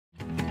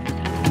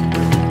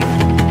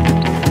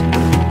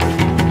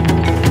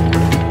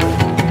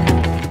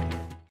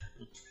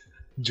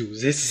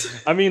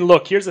Juices. I mean,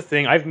 look, here's the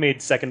thing. I've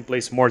made second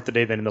place more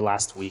today than in the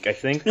last week, I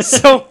think.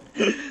 So,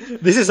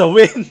 This is a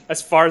win.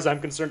 as far as I'm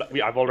concerned,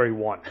 I've already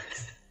won.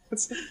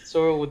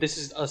 So this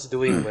is us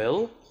doing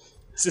well.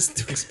 This is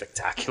doing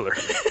spectacular.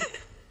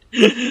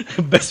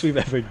 Best we've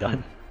ever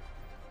done.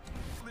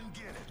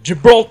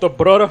 Gibraltar,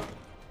 brother.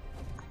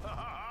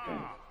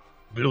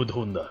 Blood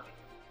Honda.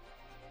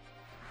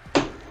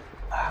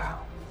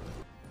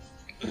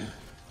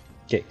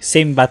 Okay,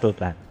 same battle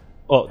plan.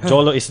 Oh,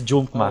 Jolo is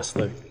Jump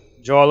Master.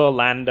 Jolo,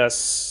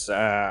 Landas.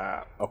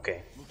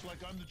 Okay.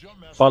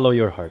 Follow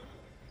your heart.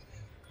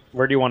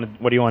 What do you want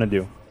to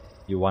do?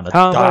 You wanna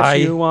How die? much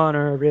you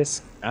wanna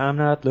risk? I'm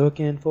not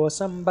looking for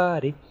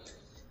somebody.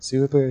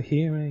 Super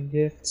hearing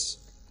gifts.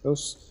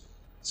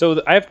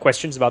 So I have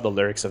questions about the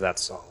lyrics of that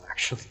song,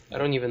 actually. I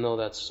don't even know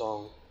that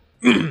song.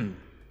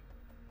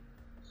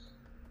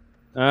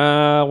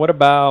 What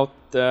about?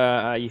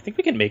 You think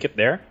we can make it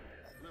there?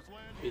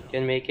 You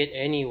can make it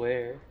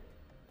anywhere.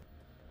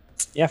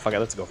 Yeah, fuck it.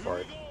 Let's go for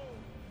it.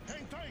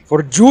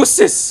 For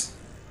juices.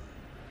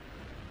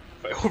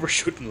 If I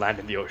overshoot and land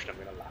in the ocean, I'm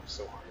gonna laugh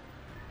so hard.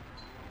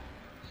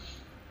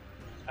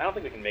 I don't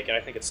think we can make it.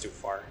 I think it's too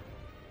far.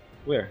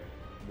 Where?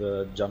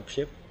 The jump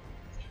ship?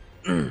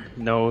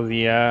 No,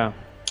 the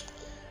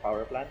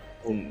Power plant?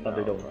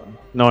 Thunderdome.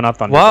 no, not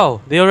Thunder.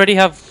 Wow, they already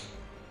have.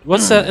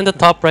 What's that in the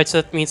top right?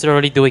 So that means they're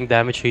already doing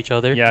damage to each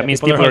other. Yeah, it means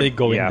people people are are already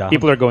going down.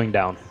 People are going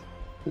down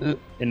in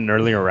an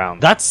earlier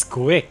round. That's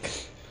quick.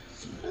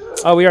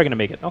 Oh, we are gonna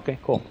make it. Okay,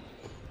 cool.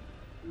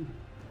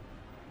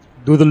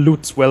 Do the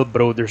loots well,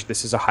 brothers.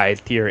 This is a high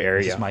tier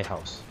area. This is my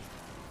house.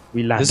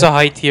 We landed. This is a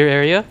high tier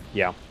area.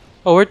 Yeah.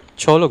 Oh, where'd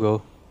Cholo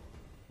go?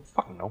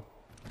 Fucking no.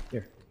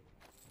 Here.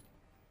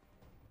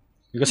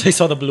 Because I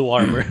saw the blue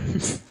armor.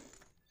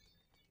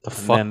 The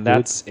fuck, And then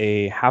that's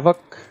a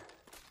havoc.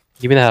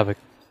 Give me the havoc.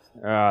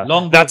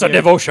 Longbow That's a here.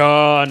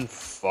 devotion.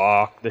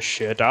 Fuck the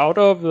shit out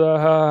of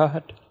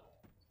that.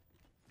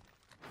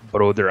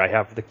 Brother, I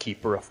have the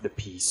keeper of the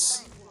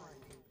peace.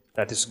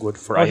 That is good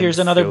for. Oh, here's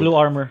another blue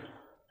armor.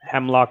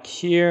 Hemlock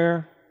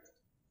here.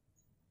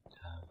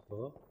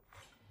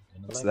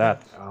 What's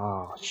that?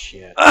 Oh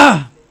shit.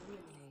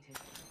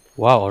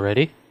 Wow,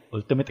 already?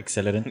 Ultimate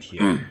accelerant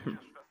here.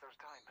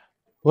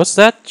 What's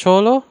that,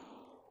 Cholo?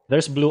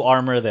 There's blue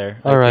armor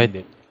there. I Alright,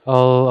 pinned it.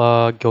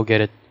 I'll go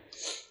get it.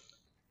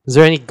 Is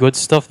there any good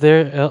stuff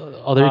there?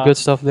 Other good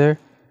stuff there?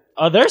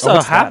 There's Oh, a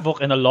what's that?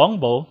 havoc and a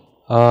longbow.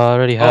 I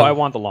already have. Oh, I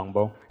want the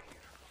longbow.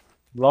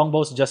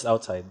 Longbow's just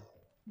outside.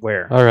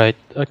 Where? Alright,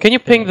 can you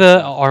ping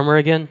the armor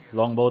again?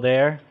 Longbow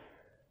there.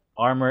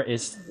 Armor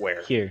is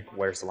Where? here.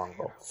 Where's the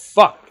longbow?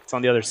 Fuck! It's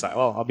on the other side.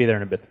 Well, I'll be there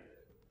in a bit.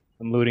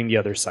 I'm looting the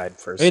other side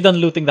first. Are you done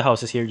looting the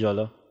houses here,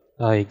 Jolo?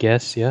 I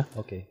guess, yeah.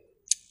 Okay.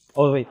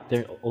 Oh wait,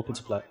 there open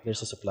supply.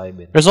 There's a supply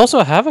bin. There's also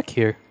a havoc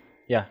here.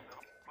 Yeah.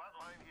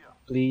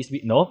 Please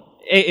be no.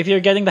 Hey, if you're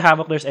getting the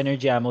havoc, there's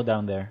energy ammo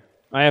down there.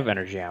 I have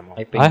energy ammo.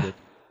 I pinged it.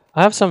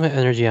 I have some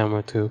energy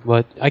ammo too,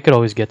 but I could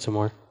always get some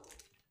more.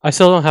 I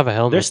still don't have a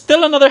helmet. There's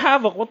still another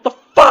havoc. What the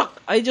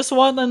fuck? I just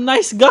want a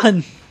nice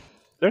gun.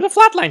 There's a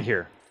flatline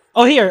here.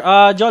 Oh here,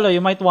 Jolo,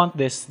 you might want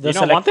this. The You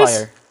don't select want this?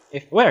 fire.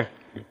 If where?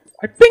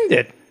 I pinged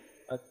it.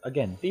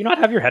 Again. Do you not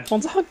have your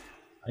headphones on?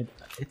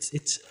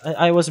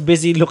 I was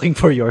busy looking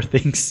for your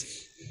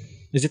things.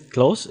 Is it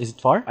close? Is it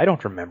far? I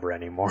don't remember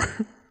anymore.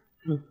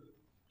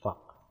 Fuck.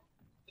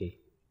 Okay,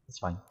 that's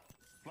fine.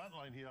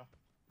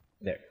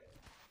 There.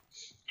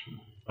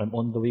 I'm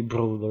on the way,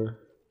 brother.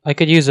 I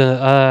could use a.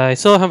 I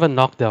still have a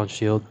knockdown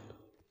shield.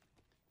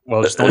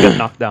 Well, just don't get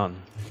knocked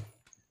down.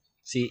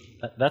 See,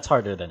 that's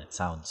harder than it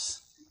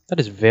sounds. That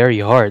is very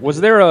hard.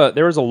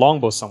 There was a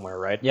longbow somewhere,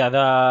 right? Yeah,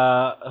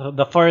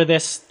 the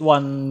furthest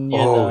one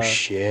near the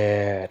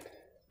shit.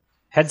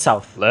 head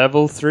south.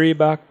 Level 3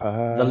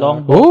 backpack. The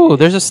longbow. Oh,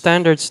 there's a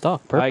standard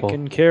stock. Purple. I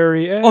can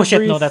carry everything. Oh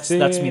shit! No, that's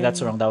me.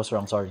 That's wrong. That was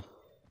wrong. Sorry.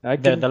 I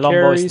can the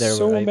longbow carry is there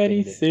so where I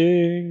many pinned it.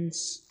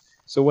 things.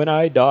 So when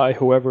I die,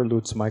 whoever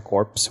loots my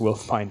corpse will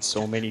find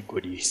so many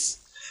goodies.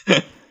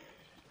 We're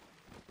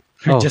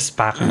Oh. just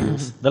packing.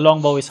 The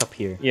longbow is up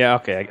here. Yeah,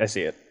 okay, I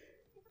see it.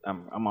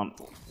 I'm on.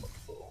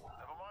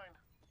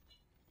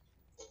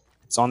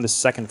 It's on the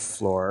second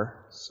floor,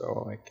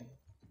 so I can.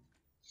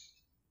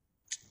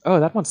 Oh,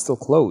 that one's still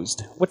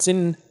closed. What's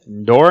in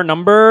door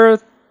number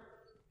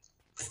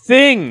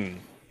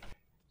thing?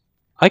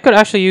 I could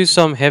actually use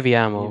some heavy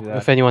ammo Use that.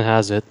 if anyone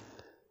has it.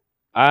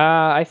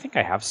 I think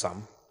I have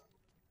some.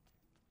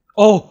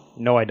 Oh,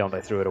 No, I don't.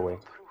 I threw it away.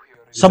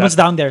 someone's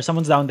down there.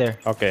 Someone's down there.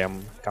 Okay,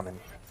 I'm coming.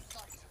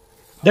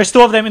 There's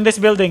two of them in this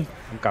building.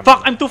 I'm coming.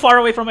 Fuck! I'm too far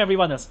away from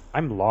everyone else.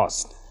 I'm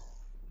lost.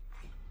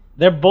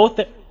 They're both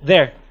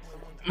there.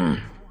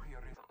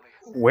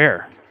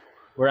 Where?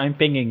 Where I'm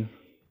pinging.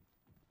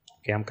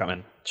 Okay, I'm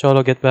coming.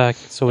 Cholo, get back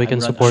so we can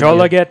run- support Shall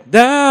you. I get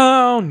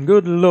down?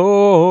 Good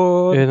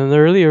lord. In an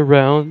earlier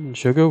round,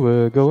 sugar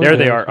will go. There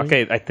they ahead. are.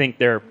 Okay, I think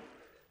they're.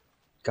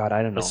 God,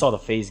 I don't know. I saw the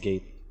phase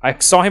gate. I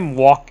saw him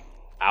walk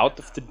out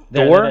of the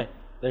There, door. there.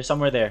 They're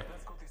somewhere there.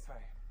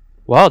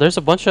 Wow, there's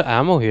a bunch of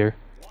ammo here.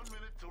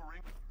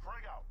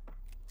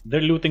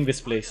 They're looting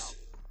this place.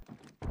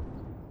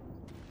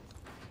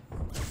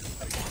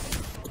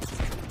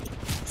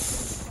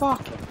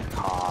 Fucking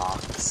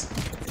cocks.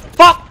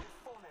 Fuck!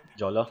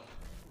 Jolo.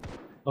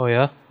 Oh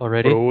yeah,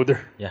 already.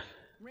 Brother. Yeah.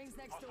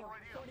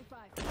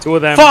 Two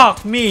of them.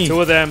 Fuck me!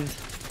 Two of them.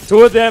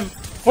 Two of them.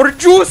 For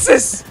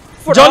juices!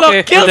 For Jolo,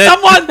 Okay, kill dead.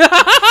 someone!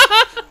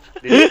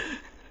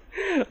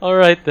 All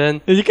right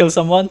then. Did you kill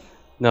someone?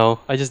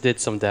 No, I just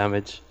did some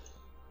damage.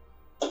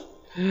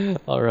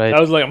 All right. I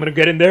was like, I'm gonna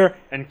get in there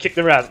and kick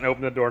their ass and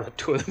open the door, and the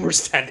two of them were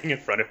standing in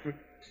front of me.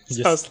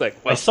 So I was like, I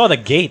well, saw the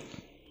gate.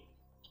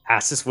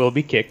 asses will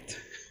be kicked.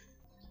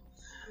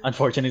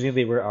 Unfortunately,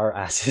 they were our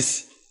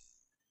asses.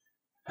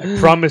 I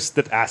promised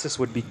that asses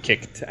would be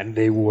kicked, and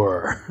they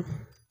were.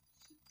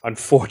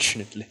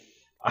 Unfortunately.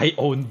 I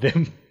owned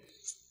them.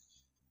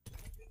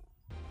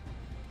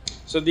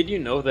 So did you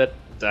know that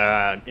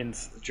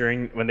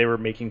during when they were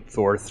making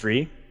Thor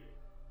 3,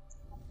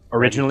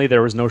 originally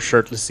there was no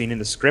shirtless scene in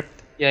the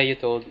script, Yeah, you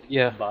told.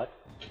 Yeah. but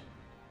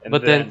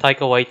Then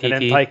Taika and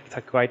then Waititi.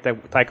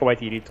 Taika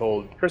Waititi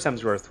told Chris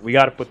Hemsworth, "We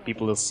got to put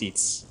people in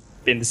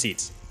the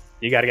seats.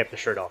 You got to get the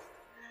shirt off."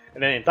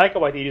 And then in Taika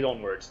Waititi's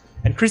own words,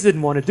 and Chris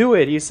didn't want to do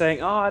it. He's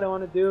saying, "Oh, I don't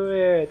want to do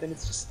it," and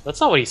it's just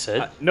That's not what he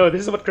said. no.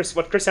 This is what Chris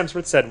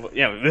Hemsworth said.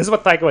 Yeah, this is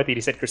what Taika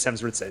Waititi said. Chris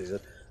Hemsworth said, "He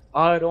said,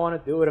 I don't want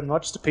to do it. I'm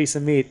not just a piece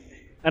of meat."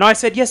 And I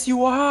said, "Yes,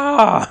 you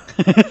are,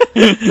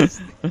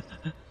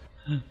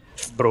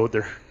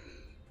 brother."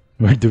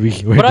 Where do we?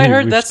 But I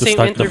heard that same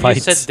interview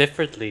said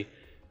differently,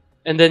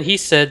 and then he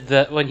said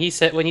that when he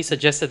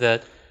suggested that,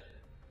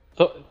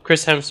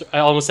 Chris Hemsworth, I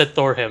almost said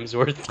Thor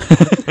Hemsworth.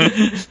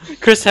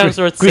 Chris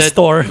Hemsworth Chris said,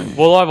 Thor.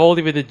 "Well, I've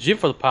only been in the gym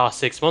for the past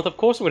 6 months. Of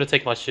course, I'm gonna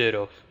take my shit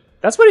off."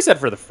 That's what he said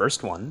for the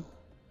first one.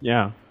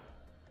 Yeah.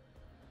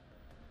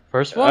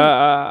 First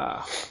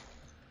one,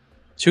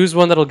 choose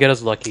one that'll get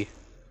us lucky.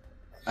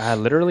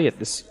 Literally at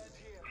this.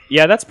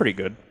 Yeah, that's pretty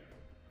good.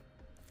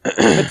 A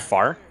bit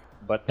far,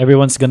 but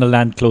Everyone's gonna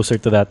land closer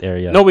to that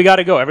area. no, we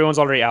gotta go. Everyone's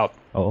already out.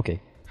 Oh,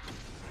 okay.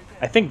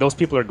 I think those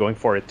people are going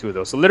for it too,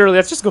 though. So literally,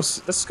 let's just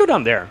go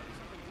down there.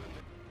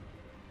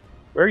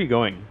 Where are you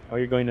going? Oh,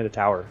 you're going to the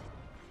tower.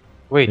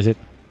 Wait, Is it?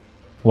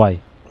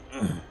 Why?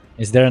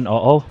 Is there an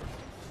oh?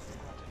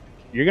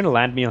 You're gonna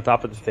land me on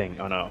top of the thing.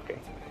 Oh no, okay.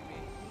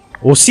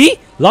 Oh, see?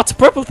 Lots of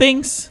purple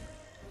things.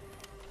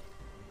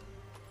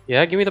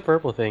 yeah, give me the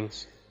purple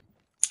things.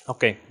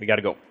 Okay, we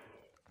gotta go.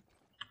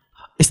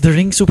 Is the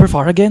ring super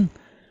far again?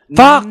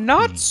 Fuck!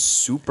 Not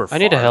super far. I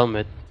need a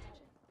helmet.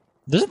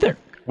 Isn't there?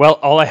 Well,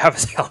 all I have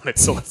is a helmet,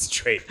 so let's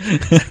trade. Can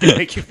it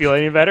make you feel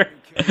any better?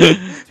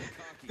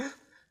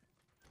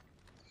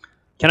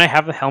 Can I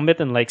have a helmet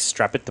and like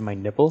strap it to my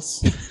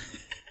nipples?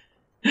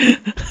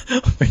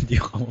 Where do you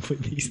come up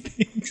with these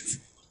things?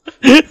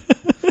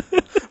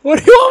 What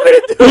do you want me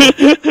to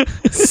do?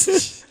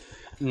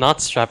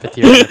 Not strap it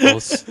to your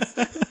nipples.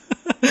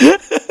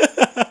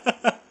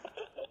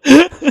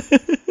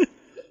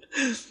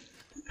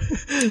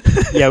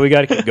 Yeah, we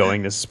gotta keep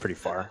going. This is pretty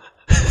far.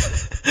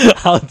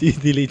 How do you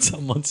delete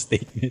someone's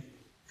statement?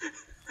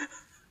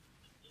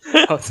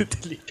 How to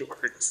delete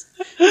words.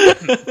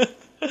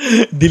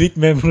 Delete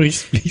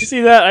memories, You please.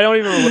 see that? I don't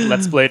even know what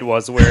Let's Play it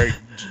was, where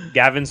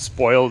Gavin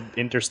spoiled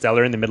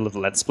Interstellar in the middle of the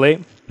Let's Play.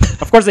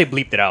 Of course, they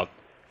bleeped it out.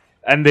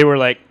 And they were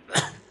like...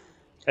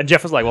 and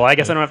Jeff was like, well, I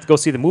guess I don't have to go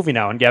see the movie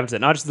now. And Gavin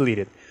said, no, just delete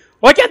it.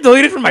 Well, I can't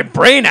delete it from my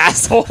brain,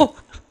 asshole!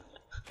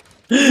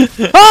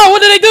 Oh,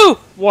 what did I do?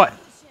 What?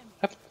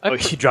 I Oh,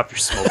 you dropped your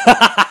smoke.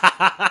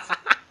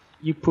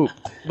 You pooped.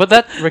 But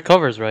that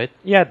recovers, right?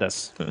 Yeah, it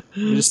does.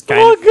 You just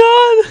kind Oh of...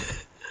 god!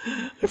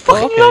 I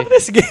fucking okay. love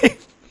this game.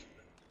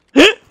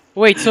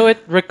 Wait, so it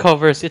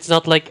recovers. It's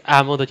not like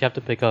ammo that you have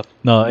to pick up.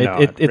 No, No,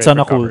 it's it on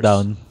a recovers.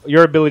 cooldown.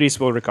 Your abilities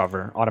will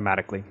recover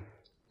automatically.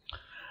 I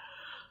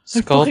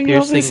Skull fucking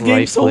love this piercing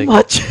game so rifling.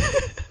 much.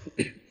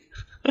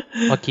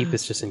 I'll keep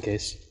this just in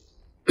case.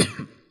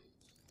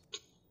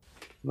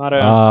 Not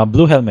a...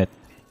 Blue helmet.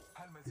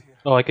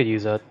 Oh, I could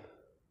use that.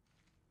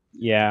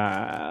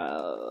 Yeah...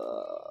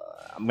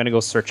 I'm gonna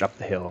go search up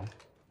the hill.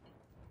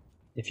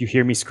 If you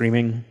hear me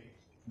screaming,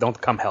 don't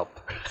come help.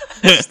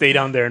 Stay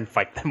down there and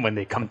fight them when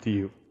they come to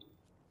you.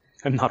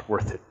 I'm not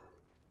worth it.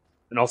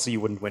 And also,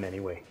 you wouldn't win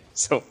anyway.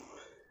 So,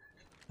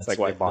 it's like,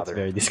 why bother? That's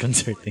very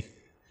disconcerting.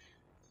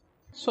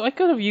 So I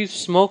could have used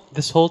smoke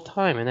this whole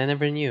time and I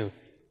never knew.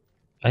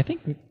 I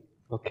think.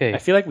 Okay. I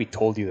feel like we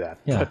told you that.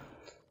 Yeah. But,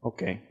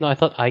 okay. No, I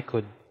thought I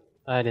could.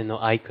 I didn't know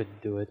I could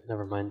do it.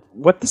 Never mind.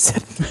 What does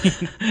that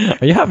mean?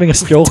 Are you having a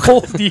stroke?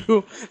 Told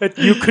you that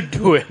you could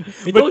do it,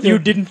 but told you you.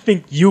 didn't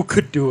think you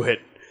could do it.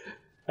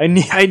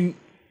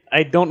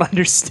 I don't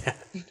understand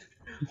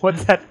what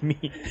that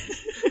means.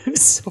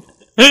 So,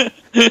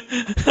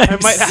 I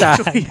might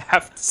actually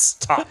have to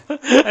stop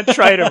and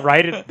try to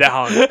write it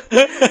down.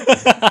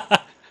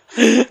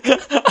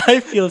 I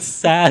feel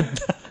sad.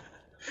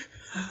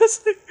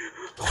 It's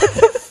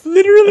like,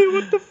 literally,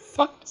 what the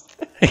fuck? Is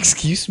that?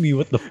 Excuse me,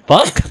 what the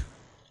fuck?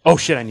 Oh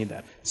shit! I need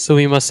that. So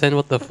we must send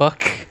what the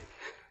fuck?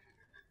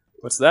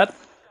 What's that?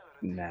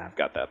 Nah, I've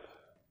got that.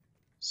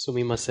 So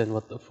we must send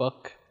what the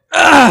fuck?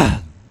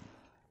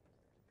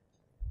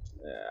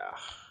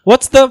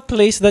 What's the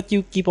place that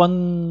you keep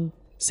on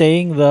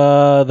saying?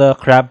 The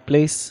crab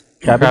place?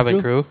 Crab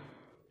and Crew.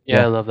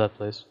 Yeah, I love that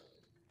place.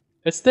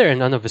 It's there in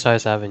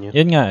Visayas Avenue.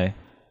 Yun nga eh.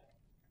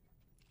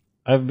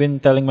 I've been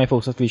telling my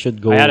folks that we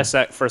should go. I had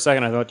for a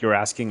second I thought you were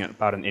asking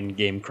about an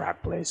in-game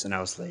crab place, and I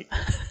was like,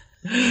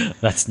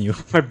 That's new.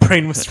 my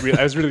brain was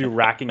I was really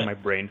racking my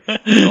brain.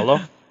 Jolo,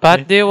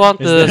 Pat, do you want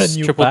Is there a the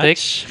new triple take?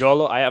 patch?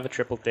 Jolo, I have a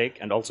triple take,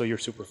 and also you're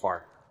super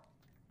far.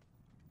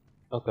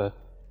 Okay.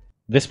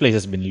 This place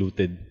has been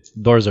looted.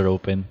 Doors are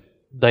open.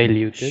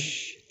 Diluted.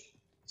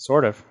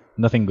 Sort of.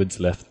 Nothing good's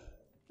left.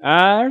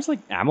 There's like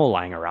ammo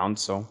lying around,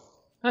 so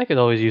I could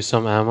always use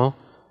some ammo.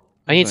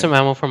 I need some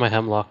ammo for my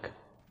hemlock.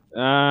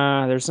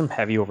 there's some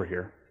heavy over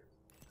here.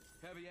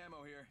 Heavy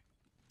ammo here.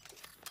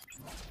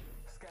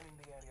 Scanning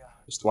the area.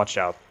 Just watch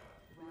out.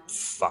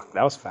 Fuck,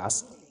 that was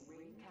fast.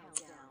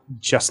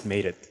 Just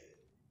made it.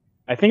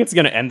 I think it's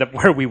gonna end up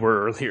where we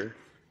were earlier.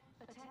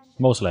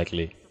 Most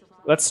likely.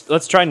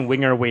 Let's try and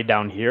wing our way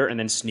down here and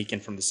then sneak in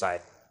from the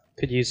side.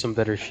 Could use some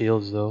better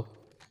shields though.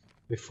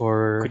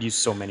 Before Could use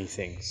so many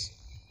things.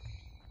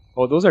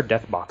 Oh, those are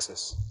death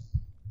boxes.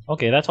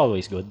 Okay, that's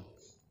always good.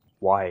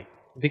 Why?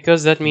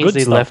 because that means Good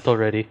they stuff. left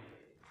already.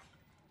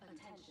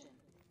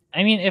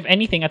 I mean, if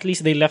anything, at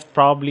least they left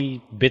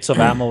probably bits of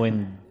ammo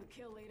and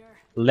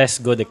less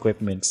good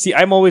equipment. See,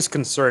 I'm always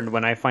concerned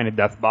when I find a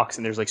death box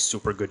and there's like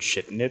super good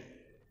shit in it.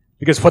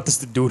 Because what does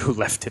the dude who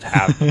left it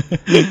have?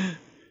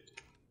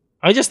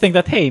 I just think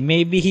that, hey,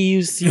 maybe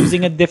he's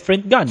using a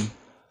different gun.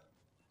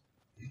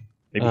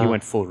 Maybe he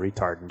went full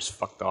retard and just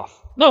fucked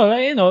off. No,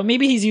 you know,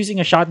 maybe he's using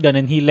a shotgun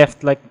and he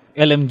left like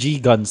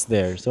LMG guns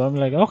there. So I'm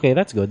like, okay,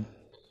 that's good.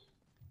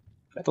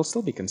 That'll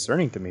still be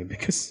concerning to me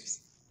because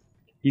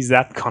he's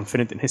that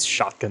confident in his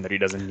shotgun that he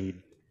doesn't need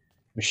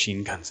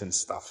machine guns and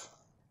stuff.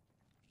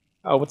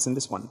 Oh, what's in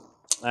this one?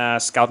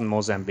 Scout in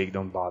Mozambique,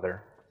 don't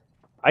bother.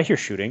 I hear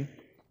shooting.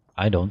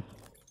 I don't.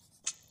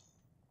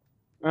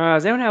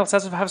 Does anyone else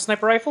have a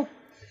sniper rifle?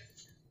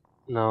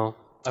 No,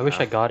 I wish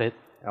I got it.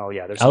 Oh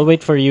yeah, there's I'll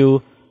wait for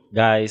you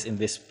guys in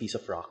this piece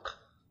of rock.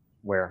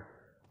 where?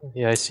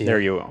 Yeah, I see. There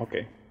it. you go.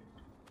 Okay.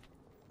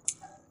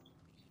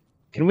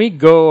 Can we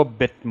go a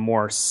bit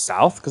more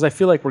south? Because I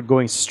feel like we're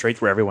going straight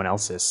where everyone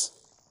else is.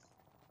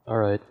 All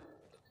right.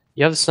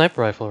 You have the sniper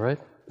rifle, right?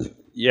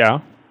 Yeah.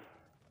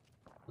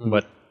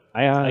 But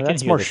I can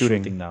that's hear more the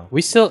shooting. now.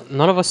 We still,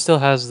 none of us still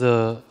has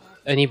the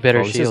any better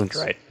Oh, this shields.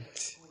 isn't right.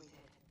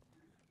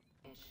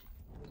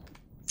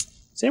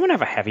 Does anyone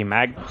have a heavy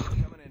mag?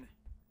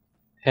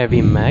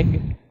 Heavy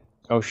mag.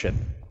 Oh shit.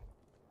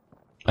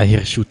 I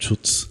hear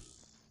shoots.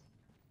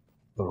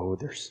 Oh,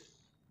 there's.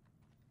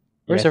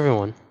 Where's Yeah.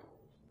 everyone?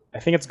 I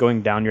think it's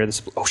going down near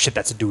this. Oh shit,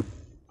 that's a dude.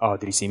 Oh,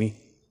 did he see me?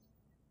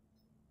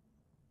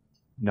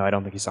 No, I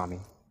don't think he saw me.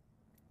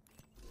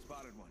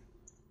 Spotted one.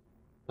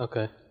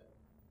 Okay.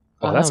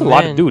 Oh, that's a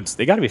lot of man. dudes.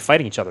 They gotta be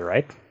fighting each other,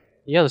 right?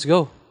 Yeah, let's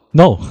go.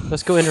 No,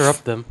 Let's go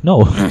interrupt them.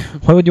 no.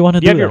 Why would you want to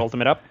Do you do have your that?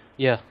 ultimate up?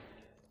 Yeah.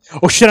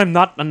 Oh shit, I'm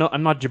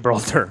not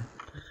Gibraltar.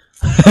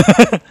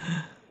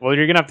 Well,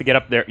 you're gonna have to get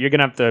up there. You're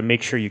gonna have to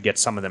make sure you get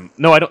some of them.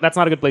 No, I don't. That's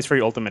not a good place for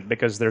your ultimate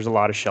because there's a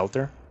lot of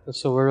shelter.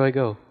 So where do I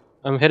go?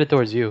 I'm headed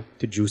towards you.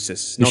 To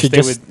juices. We No, should stay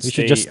just with. we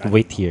should stay- just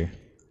wait here.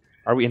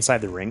 Are we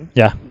inside the ring?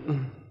 Yeah.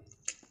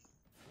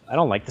 I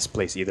don't like this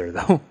place either,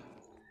 though.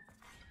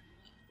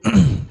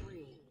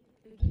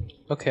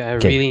 Okay, I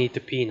Okay. really need to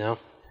pee now.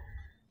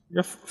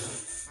 You're Might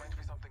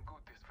be something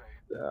good this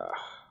way.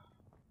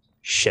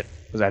 Shit.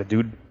 Was that a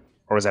dude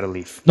or was that a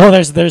leaf? No,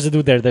 there's a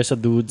dude there. There's a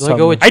dude. Do I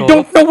go with I Cholo?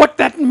 don't know what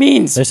that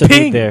means. There's a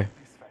Ping! dude there.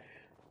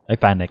 I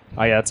panicked.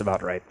 Oh yeah, that's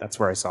about right. That's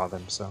where I saw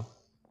them. So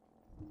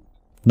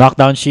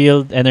Knockdown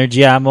shield,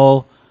 energy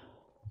ammo,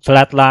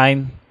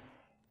 flatline.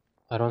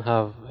 I don't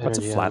have what's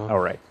a energy flat? ammo. Oh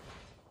right.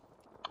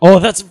 Oh,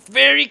 that's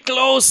very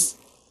close.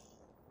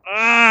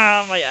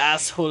 Ah, my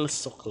asshole is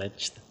so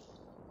clenched.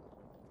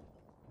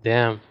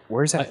 Damn.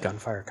 Where's that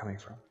gunfire coming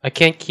from? I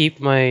can't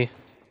keep my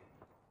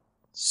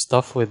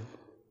stuff with...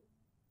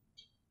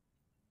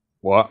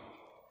 What?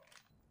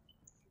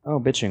 Oh,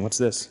 bitching. What's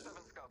this?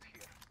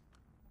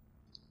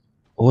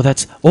 Oh,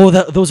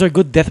 those are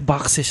good death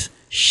boxes.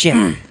 Shit.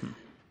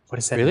 What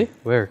is that? Really?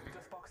 Where?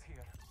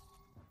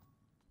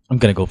 I'm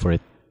gonna go for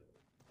it.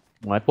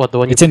 What? What, the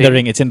one you It's in the picked?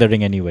 ring. It's in the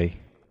ring anyway.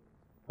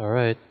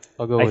 Alright,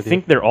 I'll go I with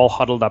think they're all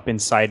huddled up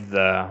inside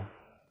the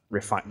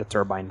the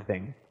turbine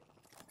thing.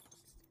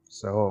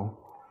 So,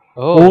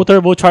 you. Oh, Oh,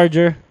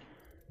 turbocharger.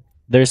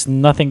 There's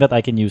nothing that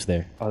I can use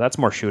there. oh, that's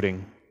more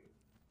shooting.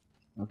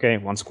 Okay,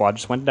 one squad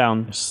just went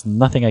down. There's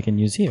nothing I can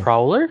use here.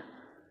 Prowler?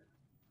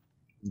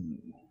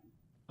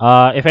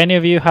 If any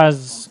of you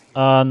has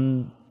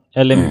an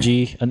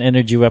LMG, an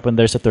energy weapon,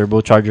 there's a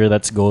turbocharger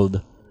that's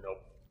gold.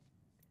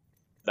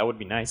 That would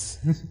be nice.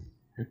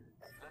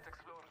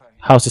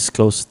 House is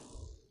closed.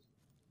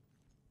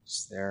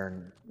 Is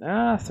there?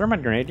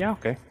 Thermite grenade. Yeah,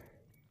 okay.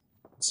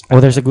 Oh,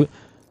 there's a good.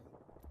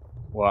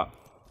 What?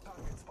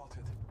 Target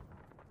spotted.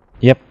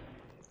 Yep.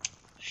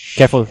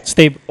 Careful.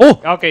 Stay.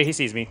 Oh! Okay, he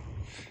sees me.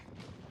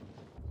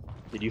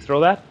 Did you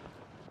throw that?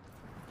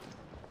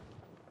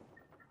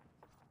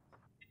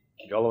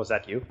 Jolo, was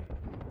that you?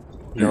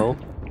 No.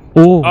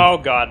 Oh. Oh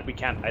god, we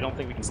can't. I don't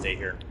think we can stay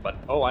here. But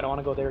oh, I don't want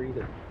to go there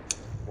either.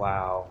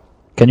 Wow.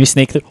 Can we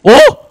snake through?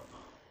 Oh!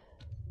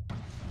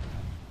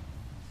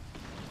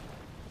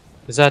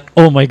 Is that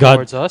Oh my god.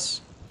 towards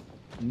us?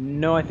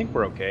 No, I think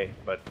we're okay.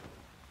 But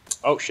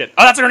oh shit!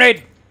 Oh, that's a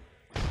grenade.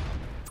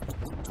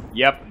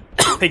 Yep.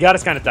 They got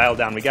us kind of dialed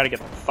down. We got to get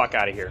the fuck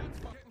out of here.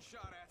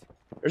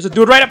 There's a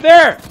dude right up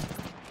there.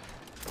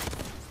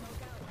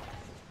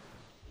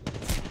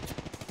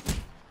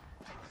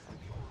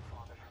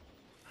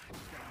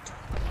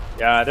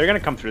 Yeah, they're gonna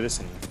come through this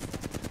and...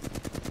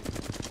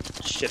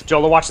 Shit,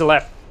 Jolo, watch the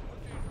left.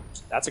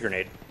 That's a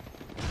grenade.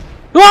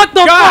 What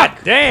the God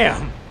fuck?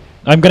 damn!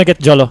 I'm gonna get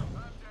Jolo.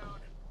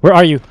 Where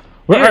are you?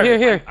 Where are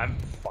Here. I'm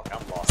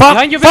lost. Fuck!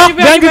 Behind you, Fuck!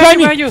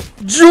 behind you.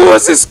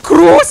 Jesus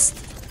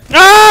Christ!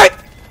 Ah!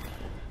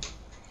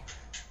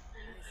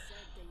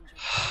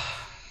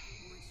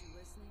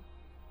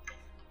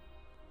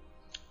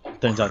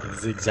 Turns out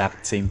it's the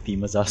exact same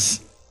team as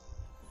us.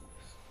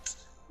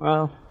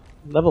 Well,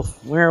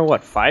 we're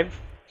what,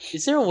 5?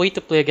 Is there a way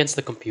to play against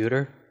the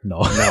computer?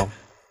 No. No.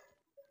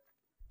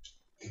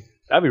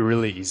 That'd be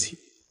really easy.